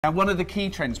Now, one of the key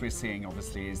trends we're seeing,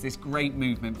 obviously, is this great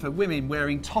movement for women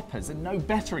wearing toppers, and no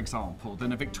better example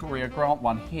than a Victoria Grant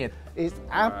one here. It's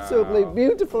absolutely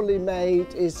beautifully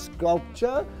made, it's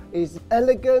sculpture, it's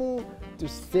elegant to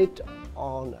sit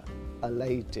on a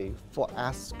lady for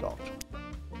ascot.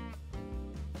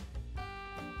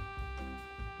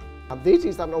 And this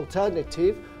is an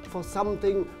alternative for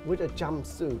something with a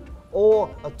jumpsuit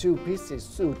or a two-piece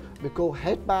suit, because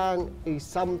headband is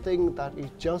something that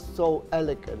is just so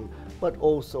elegant but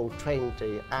also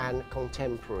trendy and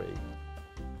contemporary.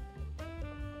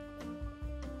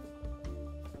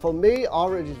 For me,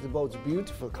 orange is the most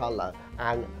beautiful color,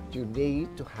 and you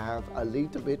need to have a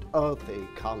little bit earthy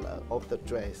color of the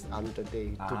dress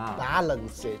underneath to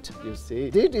balance it, you see.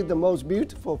 This is the most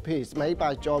beautiful piece made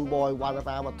by John Boy, one of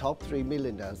our top 3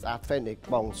 millionaires at Fenwick,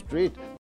 Bond Street.